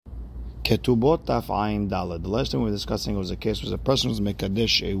Ketubot Taf Ayin Daled. The last time we were discussing was a case was a person was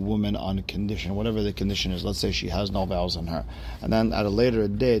mekadesh a woman on a condition, whatever the condition is. Let's say she has no vows on her, and then at a later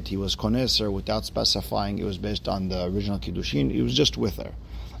date he was koneser without specifying it was based on the original kiddushin. He was just with her.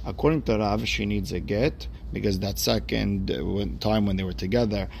 According to Rav, she needs a get because that second time when they were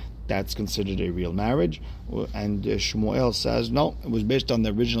together, that's considered a real marriage. And Shmuel says no, it was based on the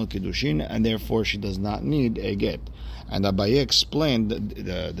original kiddushin, and therefore she does not need a get. And Abaye explained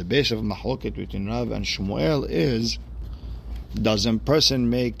that the base of mahloket between Rav and Shmuel is, does a person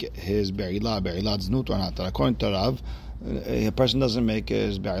make his be'ilah znut or not? According to Rav, a person doesn't make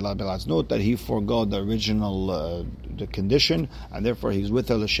his be'ilah znut, that he forego the original the condition, and therefore he's with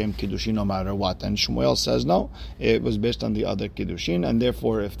her l'shem kiddushin no matter what. And Shmuel says no, it was based on the other kiddushin, and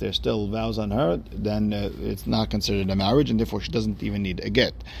therefore if there's still vows on her, then it's not considered a marriage, and therefore she doesn't even need a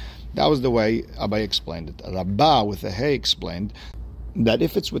get. That was the way Abaye explained it. Rabbah with a hey explained that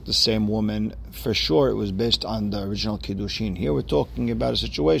if it's with the same woman, for sure it was based on the original kiddushin. Here we're talking about a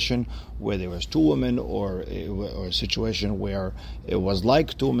situation where there was two women, or a situation where it was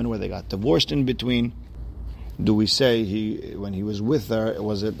like two women where they got divorced in between. Do we say when he was with her,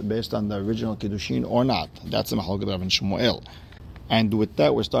 was it based on the original kiddushin or not? That's the Mahalok Rav and Shmuel. And with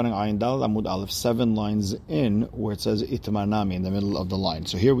that, we're starting Ayin Dal Amud Aleph, 7 lines in, where it says Itmar Nami in the middle of the line.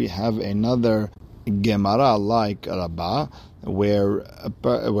 So here we have another Gemara like Rabbah, where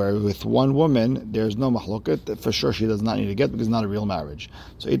with one woman there's no mahloket. For sure she does not need to get because it's not a real marriage.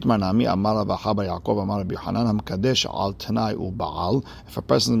 So Itmar Nami Amar Rav Haba Yaakov Amar Rabbi Hanan Hamkadesh Al Tanai Ubaal. If a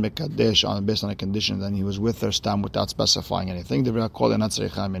person is mekadesh based on a condition, then he was with her stam without specifying anything. According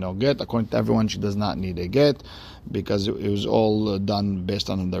to everyone, she does not need a get because it was all done based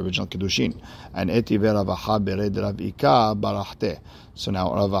on the original kiddushin. And Eti Rav Bered Rav Ika Barachte. So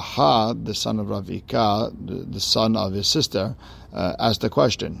now Rav the son of Rav Ika, the son of his sister, asked the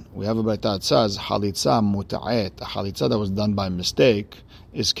question. We have a braita that says halitza muta'et. A halitza that was done by mistake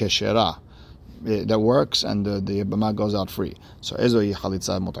is keshera. That works, and the yabama goes out free. So ezoi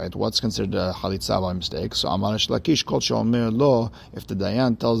halitza muta'et. What's considered a halitza by mistake? So Amar Lakish kol sheomer lo. If the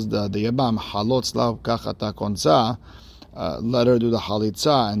dayan tells the yabam halotz lav kachata konza, let her do the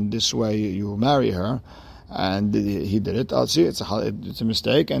halitza, and this way you marry her. And he did it. I'll see. It's a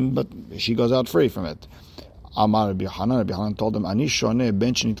mistake, but she goes out free from it. Amar Rabbi Hanan told him, Ani shoneh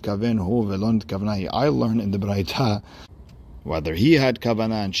ben shenitkaven hu velo nitkavna hi. I learned in the Braita whether he had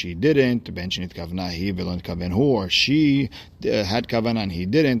kavana and she didn't, ben shenitkaven hi velo nitkaven hu, or she had kavana and he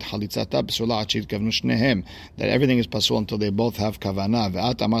didn't, halitzata psula ad sheyitkavnu shnehem, that everything is pasul until they both have kavana.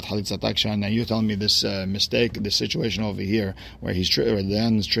 Ve'at amat halitzata kshan. Now you're telling me this mistake, this situation over here where the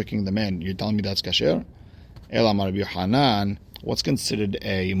man is tricking the man, you're telling me that's kasher? Elamar Rabbi Hanan, what's considered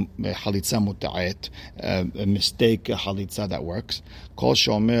a halitza muta'et, a mistake halitza that works? Kol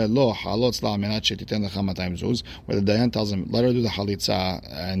shomer lo halotz la menat shetiten lecha 200 zuz, where the dayan tells him, let her do the halitza,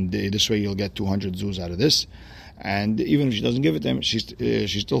 and this way you'll get 200 zuz out of this. And even if she doesn't give it to him, she's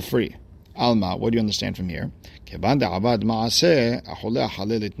still free. Alma, what do you understand from here?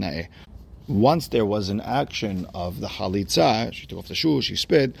 Once there was an action of the halitza, she took off the shoe, she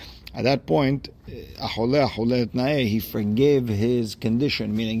spit. At that point, he forgave his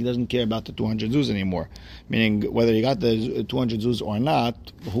condition, meaning he doesn't care about the 200 zuz anymore. Meaning, whether he got the 200 zuz or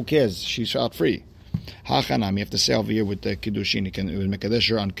not, who cares? She's out free. Hachanam, you have to say over here with the kiddushin, he was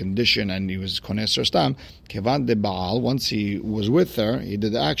mekadesh on condition, and he was koneser stam. Kevan de Baal, once he was with her, he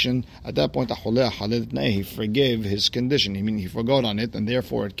did the action. At that point, he forgave his condition. I mean, he forgot on it, and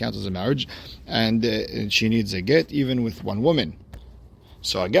therefore it counts as a marriage, and she needs a get, even with one woman.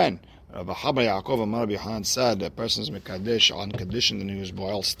 So again, Rav Haba Yaakov Amar Rabbi Hanan said a person is mekadesh on condition that he was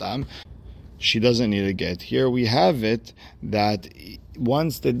boil stam. She doesn't need a get. Here we have it that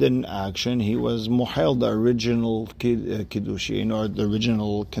once they did an action, he was muhel the original kiddushin or the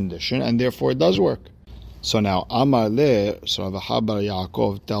original condition, and therefore it does work. So now Amar le, so Rav Haba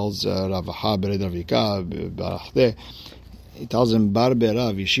Yaakov tells Rav Haba Rav Ika Barachte, he tells him Bar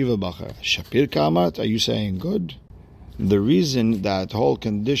Berav Yeshiva Bachar Shapir Kamat. Are you saying good? The reason that whole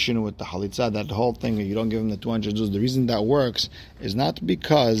condition with the halitza, that whole thing, you don't give him the 200 zuz, the reason that works is not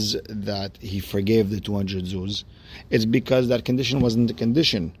because that he forgave the 200 zuz. It's because that condition wasn't the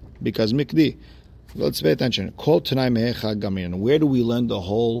condition. Because mikdi. Let's pay attention. Kol tanai mehecha gamin. Where do we learn the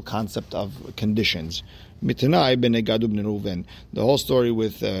whole concept of conditions? Mitanai ben Gad ibn Reuven. The whole story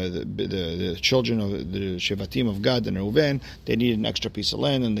with the children of the Shevatim of Gad and Reuven, they needed an extra piece of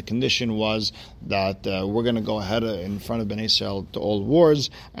land, and the condition was that we're going to go ahead in front of Bnei Israel to all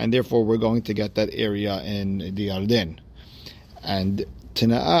wars, and therefore we're going to get that area in the Yarden. And It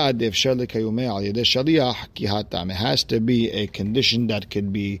has to be a condition that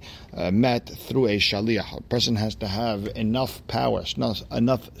could be met through a shaliach. A person has to have enough power,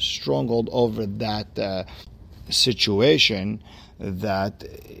 enough stronghold over that situation that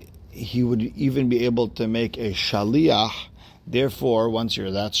he would even be able to make a shaliach. Therefore, once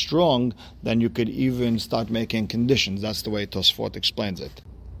you're that strong, then you could even start making conditions. That's the way Tosfot explains it.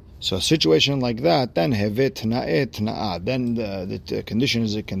 So a situation like that, then hevet na'et, then the condition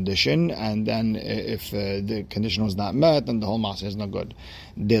is a condition, and then if the condition was not met, then the whole maaseh is not good.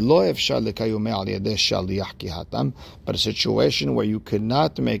 But a situation where you could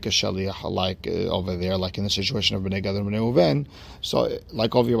not make a shaliach, like over there, like in the situation of Bnei Gad and Bnei Reuven, so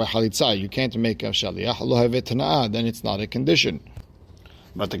like over here by Halitza, you can't make a shaliach, lo hevet na'at, then it's not a condition.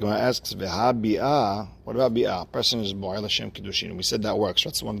 But the Gemara asks, "V'ha bi'ah." What about bi'ah? A person is bo'el Hashem kiddushin. We said that works.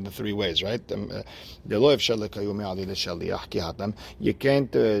 That's one of the three ways, right? You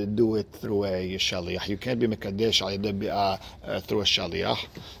can't do it through a shaliach. You can't be mekadesh al yedei bi'ah through a shaliach.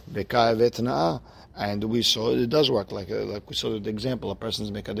 And we saw it does work. Like we saw the example, a person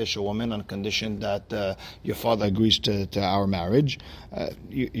is mekadesh a woman on condition that your father agrees to our marriage.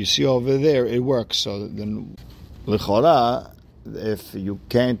 You see over there, it works. So then, l'chora, if you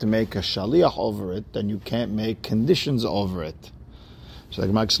can't make a shaliach over it, then you can't make conditions over it. So the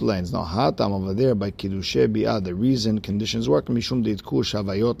Gemara explains, no, hatam over there by kiddushe bi'ah, the reason conditions work, mishum deitkush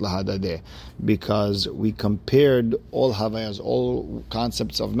havayot lahadadeh, because we compared all havayas, all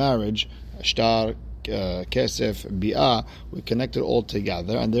concepts of marriage, shtar, kesef, bi'ah, we connected all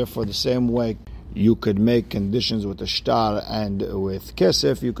together, and therefore the same way you could make conditions with the shtar and with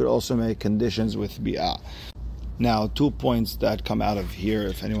kesef, you could also make conditions with bi'ah. Now, 2 points that come out of here,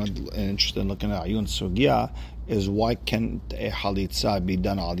 if anyone's interested in looking at Ayun Sugya, is why can't a halitza be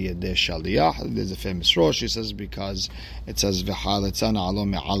done al yedei shaliach? There's a famous rosh. He says because it says v'halitza na'alo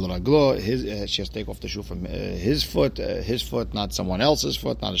me'al raglo. She has to take off the shoe from his foot, not someone else's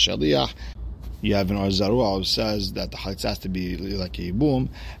foot, not a shaliach. You have an Or Zarua who says that the halitza has to be like a yibum.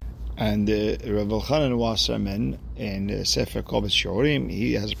 And Rav Elchanan Wasserman in Sefer Kovetz Shiurim,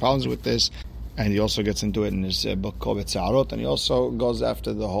 he has problems with this. And he also gets into it in his book Kovetz Arot, and he also goes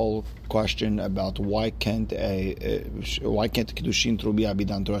after the whole question about why can't kiddushin through bi'ah be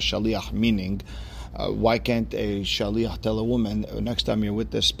done through a shaliach? Meaning, why can't a shaliach tell a woman next time you're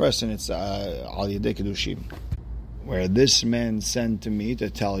with this person it's al yedei kiddushin? Where this man sent to me to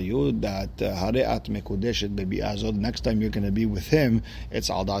tell you that hare'at mekudeshet bebi'ah, next time you're going to be with him, it's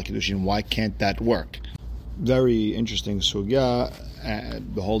al dal kiddushin. Why can't that work? Very interesting sugya,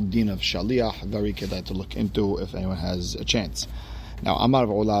 the whole din of shaliach, very kedai to look into if anyone has a chance. Now, Amar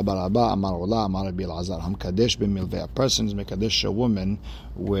Ula Baraba, Amar Ula, Amar Rabbi Elazar, Ham Kadesh b'milveh, a person is mekadesh a woman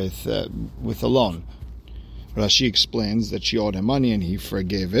with a loan. Rashi explains that she owed him money and he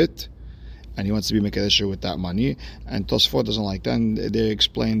forgave it, and he wants to be mekadesh with that money, and Tosfot doesn't like that, and they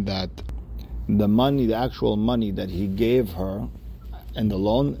explain that the actual money that he gave her, and the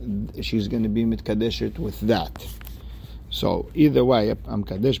loan, she's going to be mitkadeshet with that. So either way, I'm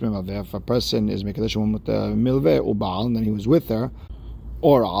kadesh b'milveh. If a person is mikadesh with milveh ubaal, and then he was with her,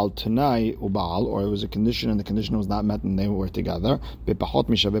 or al tanai ubaal, or it was a condition and the condition was not met and they were together. Bepachot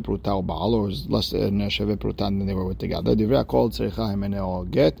mishaveh pruta ubaal, or it was less than shaveh pruta and they were together. Divrei hakol tzricha himeneo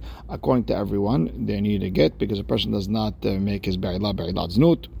get. According to everyone, they need a get because a person does not make his be'ilah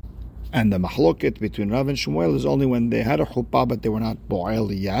znut. And the mahloket between Rav and Shmuel is only when they had a chuppah but they were not bo'el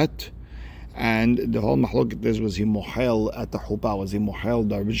yet. And the whole mahloket was he mohel at the chuppah, was he mohel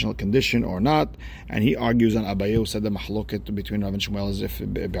the original condition or not? And he argues on Abaye who said the mahloket between Rav and Shmuel is if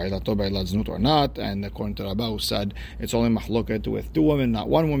be'ilato be'ilat znut or not. And according to Rabba who said it's only mahloket with two women, not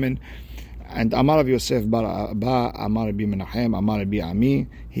one woman. And Amar Rav Yosef bar Abba, Amar Rabbi Menachem, Amar Rabbi Ami,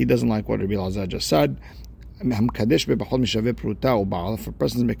 he doesn't like what Rabbi Elazar just said. If a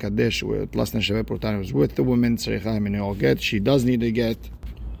person is mekadesh with less than shaveh pruta, was with the woman, she does need a get.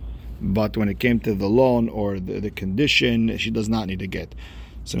 But when it came to the loan or the condition, she does not need a get.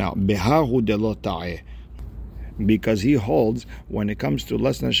 So now, behahu delo ta'eh, because he holds when it comes to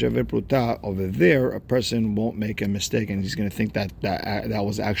less than shaveh pruta, over there a person won't make a mistake and he's going to think that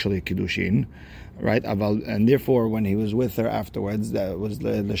was actually a kiddushin, right? And therefore, when he was with her afterwards, that was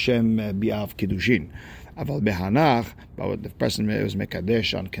the shem bi'av kiddushin. Aval behanach, but if the person was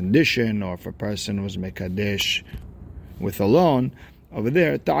mekadesh on condition, or if a person was mekadesh with a loan, over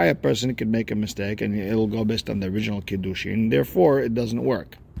there, a person could make a mistake and it'll go based on the original kiddushin. Therefore, it doesn't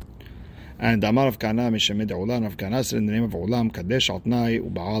work. And Amar of Kana Mishamid Ulan of Kana said in the name of Ulam Kadesh Altnai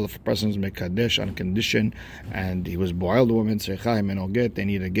Ubaal, if a person is mekadesh on condition and he was boiled, the woman Seicha Himeno get, they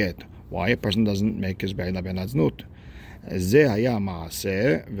need a get. Why? A person doesn't make his be'ilah be'ilat znut. This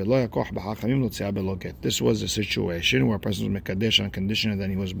was a situation where a person was mekadesh on a condition and then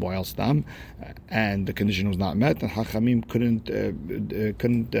he was boil stam, and the condition was not met, and Hachamim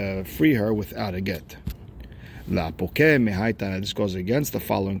couldn't free her without a get. This goes against the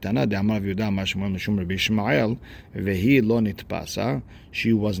following Tana.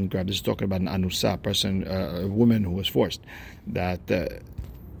 She wasn't grabbed. This is talking about an anusa, a woman who was forced. That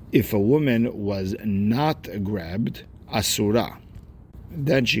if a woman was not grabbed, asura,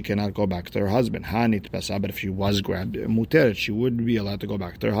 then she cannot go back to her husband. But if she was grabbed, muteret, she would be allowed to go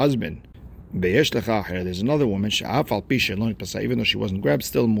back to her husband. There's another woman, even though she wasn't grabbed,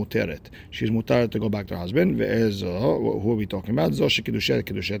 still muteret. She's muteret to go back to her husband. Who are we talking about? If there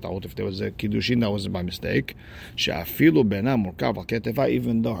was a kiddushin that was by mistake,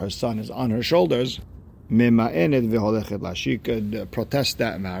 even though her son is on her shoulders, she could protest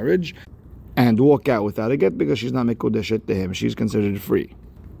that marriage and walk out without a get because she's not mekudeshet to him. She's considered free.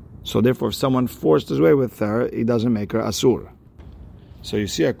 So therefore, if someone forced his way with her, he doesn't make her asur. So you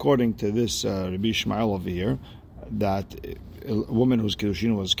see, according to this Rabbi Ishmael over here, that a woman whose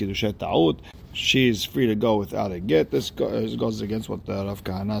kiddushin was kiddushet ta'ut, she is free to go without a get. This goes against what Rav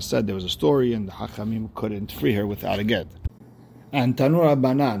Kahana said. There was a story, and the Hachamim couldn't free her without a get. And Tanur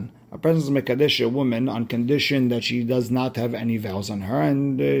Banan, a person is mekadesh a woman on condition that she does not have any vows on her,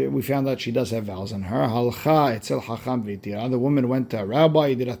 and we found that she does have vows on her. Halcha etzel hacham v'tira. The woman went to a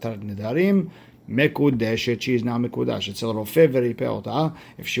rabbi, did atarat nedarim. Mekudeshet, she is now mekudash. It's a rofe veripeota.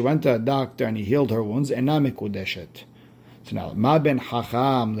 If she went to a doctor and he healed her wounds, and now mekudeshet. So now, ma ben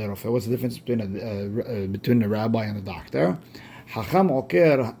hacham lerofe. What's the difference between the rabbi and the doctor? Hacham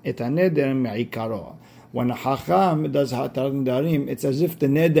oker et haneder me'ikaro. When a hacham does hatarat nedarim, it's as if the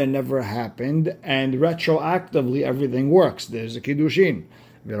neder never happened, and retroactively everything works. There's a kiddushin.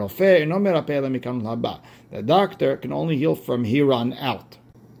 The doctor can only heal from here on out.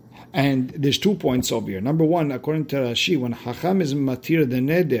 And there's 2 points over here. Number one, according to Rashi, when Hacham is matir the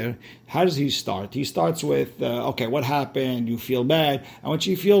neder, how does he start? He starts with, what happened? You feel bad. And when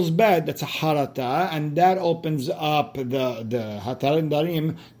she feels bad, that's a harata, and that opens up the hatarat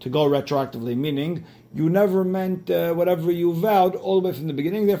nedarim to go retroactively, meaning you never meant whatever you vowed all the way from the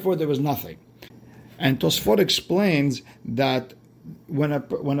beginning, therefore there was nothing. And Tosfot explains that when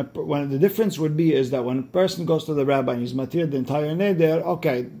the difference would be is that when a person goes to the rabbi and he's matir the entire neder,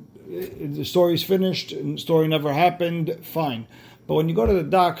 the story's finished, the story never happened, fine. But when you go to the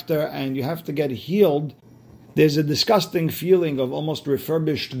doctor and you have to get healed, there's a disgusting feeling of almost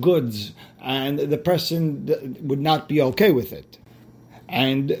refurbished goods, and the person would not be okay with it.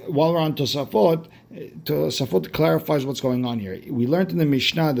 And while we're on Tosafot clarifies what's going on here. We learned in the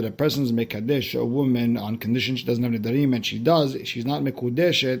Mishnah that a person's mekadesh, a woman, on condition she doesn't have nedarim, and she's not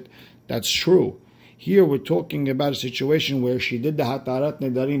mekudeshet. That's true. Here we're talking about a situation where she did the hatarat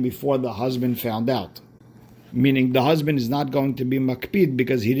nedarim before the husband found out. Meaning the husband is not going to be makpid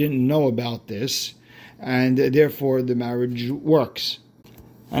because he didn't know about this, and therefore the marriage works.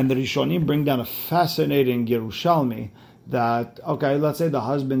 And the Rishonim bring down a fascinating Yerushalmi that, let's say the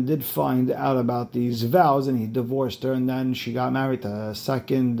husband did find out about these vows and he divorced her, and then she got married to a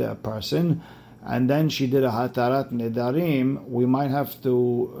second person, and then she did a hatarat nedarim. We might have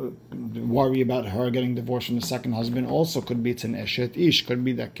to worry about her getting divorced from the second husband. Also, could be it's an eshet ish, could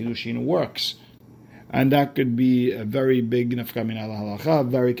be that kiddushin works, and that could be a very big nafka min al halacha.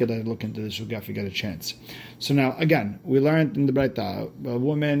 Very good to look into this sugya if you get a chance. So now, again, we learned in the Braita, a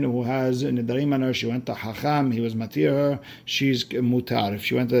woman who has nedarim on her, she went to hacham, he was matir her, she's mutar. If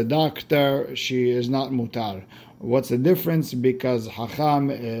she went to the doctor, she is not mutar. What's the difference? Because hacham,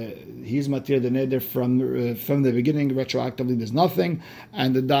 he's matir the neder from the beginning, retroactively there's nothing,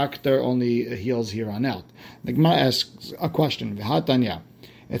 and the doctor only heals here on out. The Gemara asks a question, v'hatanya.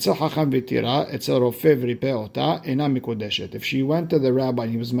 Etzel hacham v'tira, etzel rofe v'ripeota, ena mikudeshet. If she went to the rabbi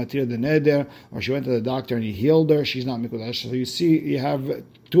and he was matir the neder, or she went to the doctor and he healed her, she's not mikudeshet. So you see, you have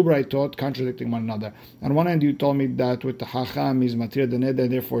two braitot contradicting one another. On one hand, you told me that with the hacham he's matir the neder,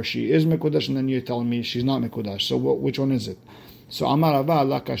 therefore she is mikudesh, and then you're telling me she's not mikudesh. So which one is it? So Amar Rava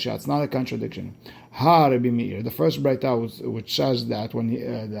la kasha. It's not a contradiction. Ha Rabbi Meir, the first braita which says that when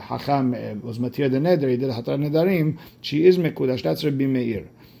the hacham was matir the neder, he did hatarat nedarim, she is mikudesh. That's Rabbi Meir.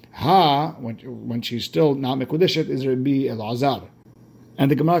 Ha, when she's still not mekudeshet, is Rabbi Elazar. And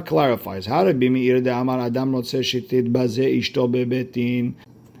the Gemara clarifies, Ha Rabbi Meir de Amar Adam Rotzeh Shitid Baze Ishto Bebetin.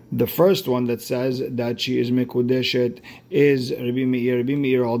 The first one that says that she is mekudeshet is Rabbi Meir. Rabbi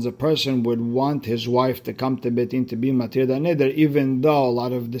Meir holds a person would want his wife to come to Betin to be matir da neder, even though a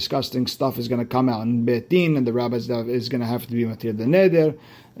lot of disgusting stuff is going to come out in Betin, and the rabbi is going to have to be matir da neder.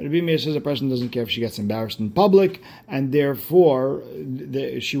 Rabbi Meir says a person doesn't care if she gets embarrassed in public, and therefore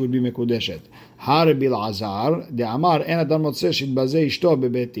she would be mekudeshet.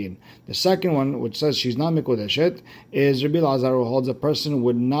 The second one, which says she's not mekudeshet, is Rabbi Elazar, who holds a person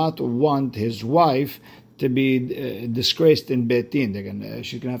would not want his wife to be disgraced in Beit Din.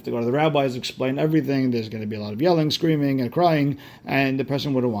 She's going to have to go to the rabbis, explain everything. There's going to be a lot of yelling, screaming, and crying, and the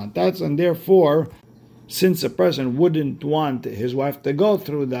person wouldn't want that. And therefore, since a person wouldn't want his wife to go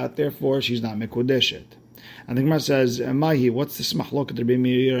through that, therefore she's not mekudeshet. And the Gemara says, Mahi, what's this mahloket Rabbi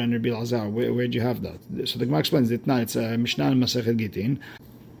Meir and Rabbi Elazar? Where'd you have that? So the Gemara explains it now. It's a Mishnah in Masechet Gitin.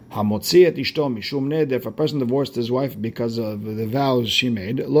 Hamotzi et ishto mishum neder. If a person divorced his wife because of the vows she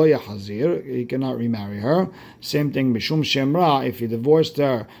made, lo yachazir, he cannot remarry her. Same thing, mishum shemra. If he divorced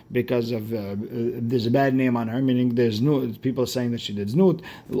her because of there's a bad name on her, meaning there's people saying that she did znut,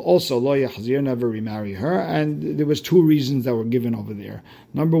 also lo yachazir, never remarry her. And there was two reasons that were given over there.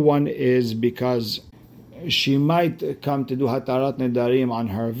 Number one is because she might come to do hatarat nedarim on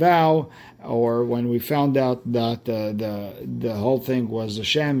her vow, or when we found out that the whole thing was a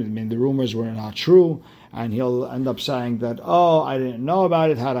sham, I mean the rumors were not true, and he'll end up saying that, oh, I didn't know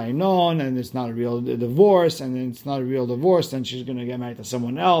about it, had I known, and it's not a real divorce, and then it's not a real divorce, then she's going to get married to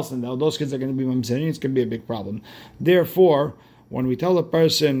someone else, and those kids are going to be mamzerin, it's going to be a big problem. Therefore, when we tell a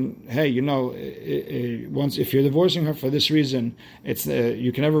person, hey, once if you're divorcing her for this reason, it's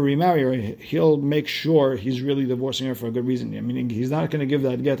you can never remarry her, he'll make sure he's really divorcing her for a good reason. I mean, he's not going to give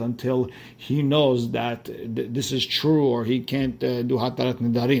that get until he knows that this is true, or he can't do hatarat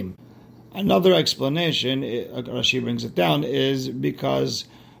nedarim. Another explanation, Rashi brings it down, is because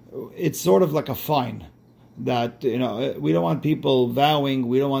it's sort of like a fine. That, we don't want people vowing,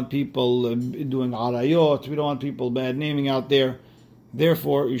 we don't want people doing arayot, we don't want people bad naming out there.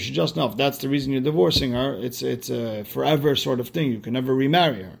 Therefore, you should just know, if that's the reason you're divorcing her, it's a forever sort of thing. You can never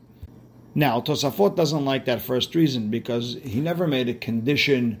remarry her. Now, Tosafot doesn't like that first reason, because he never made a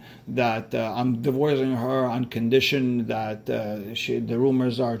condition that I'm divorcing her on condition that the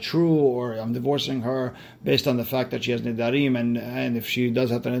rumors are true, or I'm divorcing her based on the fact that she has nidarim, and if she does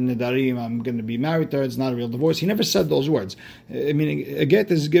have nidarim, I'm going to be married to her. It's not a real divorce. He never said those words. Meaning, a get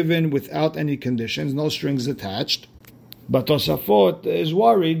is given without any conditions, no strings attached. But Tosafot is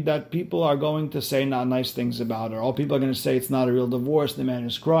worried that people are going to say not nice things about her. All people are going to say it's not a real divorce. The man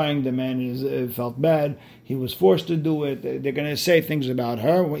is crying. The man felt bad. He was forced to do it. They're going to say things about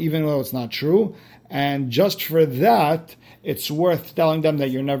her, even though it's not true. And just for that, it's worth telling them that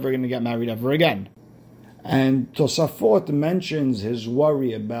you're never going to get married ever again. And Tosafot mentions his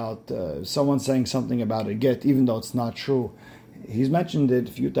worry about someone saying something about a get, even though it's not true. He's mentioned it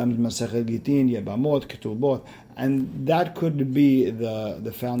a few times in Masechet Gitin, Yebamot, Ketubot, and that could be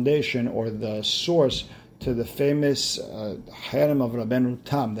the foundation or the source to the famous Harem of Rabbeinu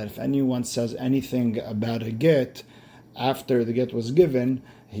Tam, that if anyone says anything about a get after the get was given,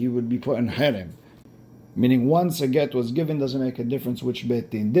 he would be put in Harem. Meaning, once a get was given, doesn't make a difference which Beit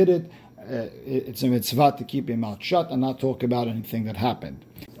Din did it. It's a mitzvah to keep your mouth shut and not talk about anything that happened.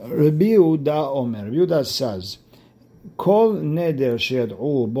 Rabbi Yehuda Omer. Rabbi Yehuda says, Kol neder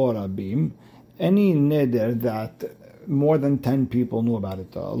she'yad'u bo rabim, any neder that more than 10 people knew about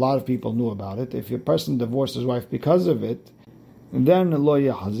it, a lot of people knew about it, if a person divorced his wife because of it, then lo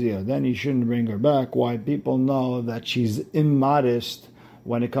yahazir, then he shouldn't bring her back. Why? People know that she's immodest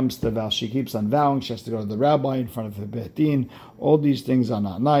when it comes to vows. She keeps on vowing, she has to go to the rabbi in front of the Beit Din. All these things are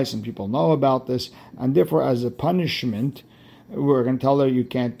not nice, and people know about this, and therefore as a punishment, we're going to tell her you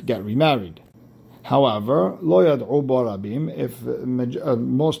can't get remarried. However, lo yad'u bo rabim, if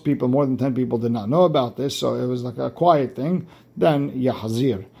most people, more than 10 people, did not know about this, so it was like a quiet thing, then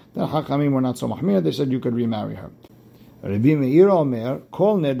yahazir. Then Hakamim were not so mahmir, they said you could remarry her. Rabbi Meir Omer,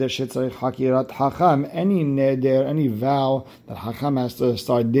 kol neder shetzarich hakirat hacham, any neder, any vow that hacham has to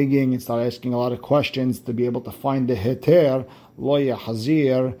start digging and start asking a lot of questions to be able to find the heter, lo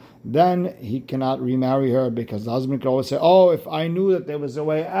yahazir, then he cannot remarry her, because the husband could always say, oh, if I knew that there was a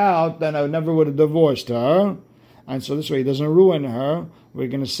way out, then I never would have divorced her. And so this way he doesn't ruin her. We're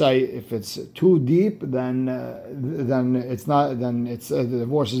going to say if it's too deep, then it's not. Then it's the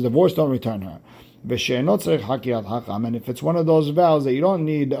divorce is divorce. Don't return her. And if it's one of those vows that you don't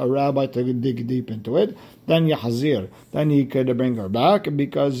need a rabbi to dig deep into it, then yahazir. Then he could bring her back,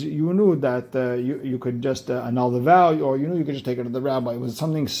 because you knew that you could just annul the vow, or you knew you could just take her to the rabbi. It was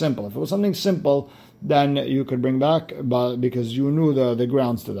something simple. If it was something simple, then you could bring back, but because you knew the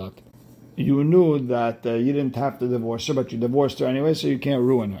grounds to that. You knew that you didn't have to divorce her, but you divorced her anyway, so you can't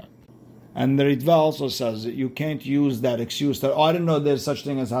ruin her. And the Ritva also says that you can't use that excuse that, I didn't know there's such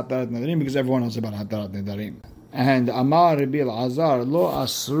thing as Hatarat Nedarim, because everyone knows about Hatarat Nedarim. And Amar Rabbi Elazar lo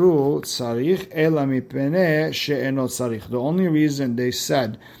asru tzarich ela mipnei she'eno tzarich. The only reason they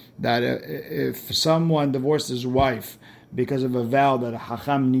said that if someone divorced his wife because of a vow that a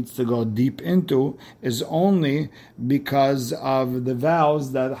hacham needs to go deep into is only because of the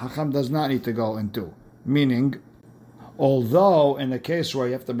vows that a hacham does not need to go into. Meaning, although in a case where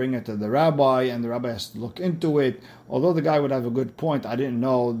you have to bring it to the rabbi and the rabbi has to look into it, although the guy would have a good point, I didn't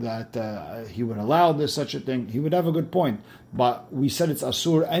know that he would allow this, such a thing, he would have a good point. But we said it's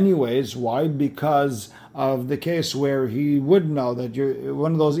asur anyways. Why? Because of the case where he would know that you're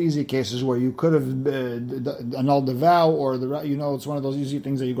one of those easy cases where you could have annulled the vow, or it's one of those easy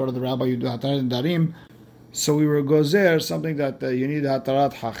things that you go to the rabbi, you do hatarat and darim. So we were gozer, something that you need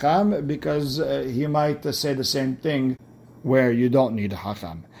hatarat hacham, because he might say the same thing where you don't need a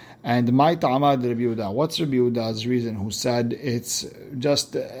hacham. And my ta'amad Rabbi Yehuda. What's Rabbi Yehuda's reason? Who said it's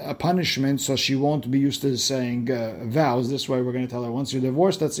just a punishment, so she won't be used to saying vows. This way, we're going to tell her once you're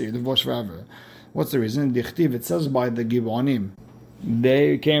divorced, that's it, you're divorced forever. What's the reason? Dichtiv. It says by the Gibonim.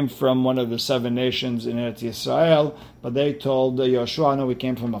 They came from one of the 7 nations in Eretz Yisrael, but they told Yoshua, no, we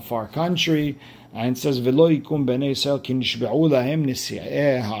came from a far country. And it says, V'lo yikum b'nei Yisrael ki nishbe'u lahem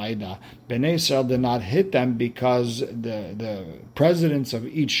nisi'eh ha'ida. B'nei Yisrael did not hit them because the presidents of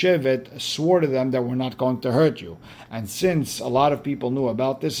each shevet swore to them that we're not going to hurt you. And since a lot of people knew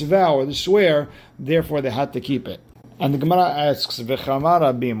about this vow or the swear, therefore they had to keep it. And the Gemara asks, V'chamar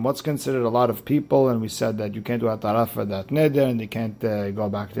rabim, what's considered a lot of people? And we said that you can't do hatarat for that neder, and they can't go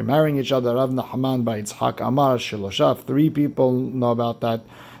back to marrying each other. Rav Nachman by Yitzhak Amar Shilosha. 3 people know about that,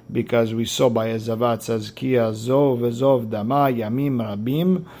 because we saw by Ezavat says Ki azov vezov dama yamim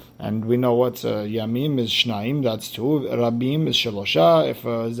rabim, and we know what yamim is shnaim, that's 2. Rabim is shelosha. If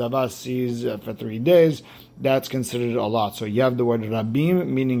Zavat sees for 3 days, that's considered a lot. So you have the word rabim,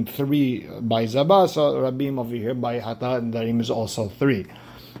 meaning 3 by Zavat. So rabim over here by hatarat and darim is also 3.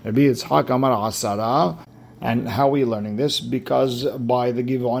 Rabbi Yitzhak Amar asara. And how are we learning this? Because by the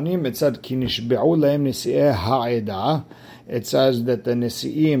Givonim it said Ki nishbe'u lehem nisi'eh ha'edah. It says that the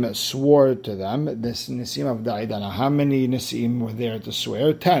Nisi'im swore to them, this Nisi'im of the Aidah. Now, how many Nisi'im were there to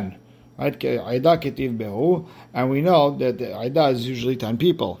swear? 10. Right? Aidah ketiv behu. And we know that the Aidah is usually 10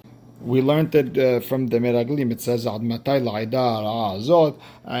 people. We learned it from the Meraglim. It says, Ad matai la'aidah ra'azot.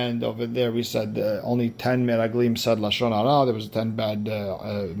 And over there we said only 10 Meraglim said Lashon Hara. There was 10 bad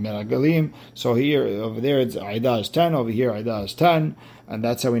Meraglim. So here, over there, it's Aidah is 10. Over here, Aidah is 10. And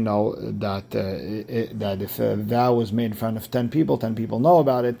that's how we know that that if a vow was made in front of 10 people, 10 people know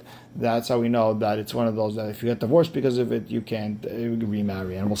about it. That's how we know that it's one of those that if you get divorced because of it, you can't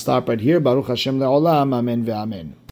remarry. And we'll stop right here. Baruch Hashem le'olam. Amen ve'amen.